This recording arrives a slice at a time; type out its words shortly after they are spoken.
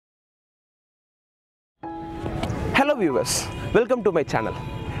viewers, welcome to my channel.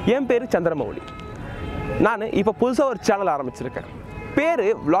 என் பேரு சந்திரமௌலி. நான் இப்போ புதுசா ஒரு சேனல் ஆரம்பிச்சிருக்கேன். பேரு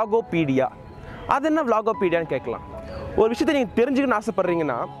Vlogopedia. அது என்ன Vlogopedia-ன்னு கேட்கலாம். ஒரு விஷயத்தை நீங்க தெரிஞ்சுக்கணும்னு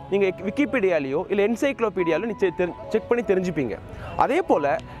ஆசைப்படுறீங்கன்னா நீங்க விக்கிபீடியாலயோ இல்ல என்சைக்ளோபீடியாலோ நீங்க செக் பண்ணி தெரிஞ்சுப்பீங்க. அதே போல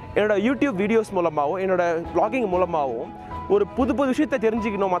என்னோட YouTube வீடியோஸ் மூலமாவோ என்னோட vlogging மூலமாவோ ஒரு புது விஷயத்தை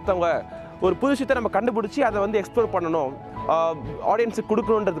தெரிஞ்சுக்கணும், மற்றவங்க ஒரு புது விஷயத்தை நம்ம கண்டுபிடிச்சி அதை வந்து எக்ஸ்ப்ளோர் பண்ணணும், ஆடியன்ஸுக்கு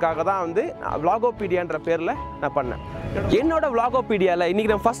கொடுக்கணுன்றதுக்காக தான் வந்து Vlogopedia-ன்ற பேரில் நான் பண்ணேன். என்னோட Vlogopedia-ல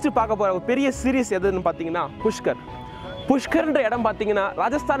இன்றைக்கி நம்ம ஃபஸ்ட்டு பார்க்க போகிற ஒரு பெரிய சீரீஸ் எதுன்னு பார்த்தீங்கன்னா புஷ்கர்ன்ற இடம் பார்த்தீங்கன்னா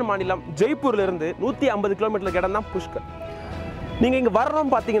ராஜஸ்தான் மாநிலம் ஜெய்ப்பூர்லேருந்து 150 கிலோமீட்டருக்கு இடம் தான் புஷ்கர். நீங்கள் இங்கே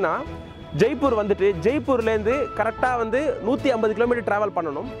வரணும்னு பார்த்தீங்கன்னா ஜெய்ப்பூர் வந்துட்டு ஜெய்ப்பூர்லேருந்து கரெக்டாக வந்து 150 கிலோமீட்டர் ட்ராவல்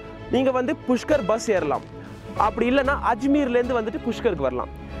பண்ணணும். நீங்கள் வந்து புஷ்கர் பஸ் ஏறலாம். அப்படி இல்லைன்னா அஜ்மீர்லேருந்து வந்துட்டு புஷ்கருக்கு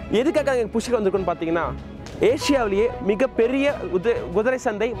வரலாம். எதுக்காக எங்கள் புஷ்கர் வந்திருக்குன்னு பார்த்தீங்கன்னா ஏஷியாவிலேயே மிகப்பெரிய குதிரை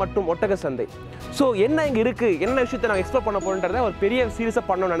சந்தை மற்றும் ஒட்டக சந்தை. ஸோ என்ன இங்கே இருக்குது, என்ன விஷயத்தை நான் எக்ஸ்ப்ளோர் பண்ண போகிறேன்றதை ஒரு பெரிய சீரியஸாக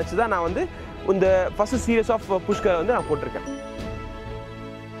பண்ணணும்னு நினச்சி தான் நான் வந்து இந்த ஃபஸ்ட்டு சீரியஸ் ஆஃப் புஷ்கர் வந்து நான் போட்டிருக்கேன்.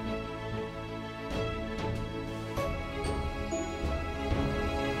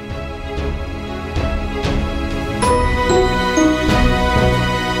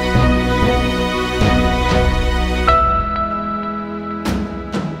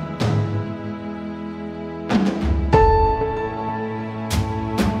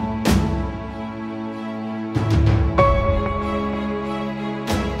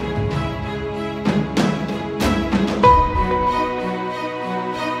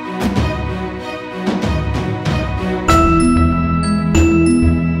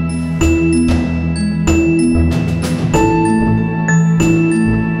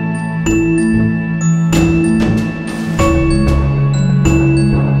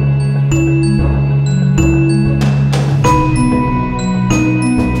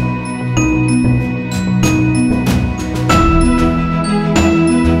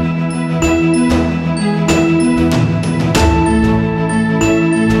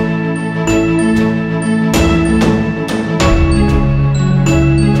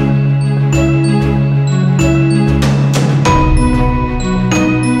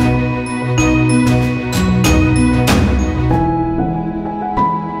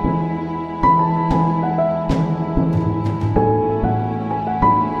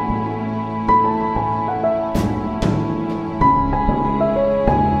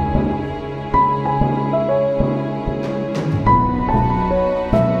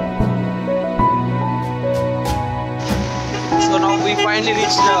 We finally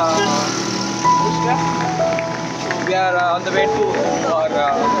reached Pushkar. So we are on the way to our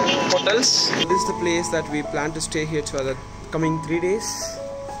hotels. This is the place that we plan to stay here for the coming 3 days,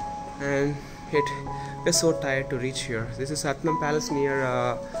 and we're so tired to reach here. This is Satnam Palace near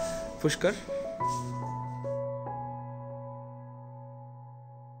Pushkar.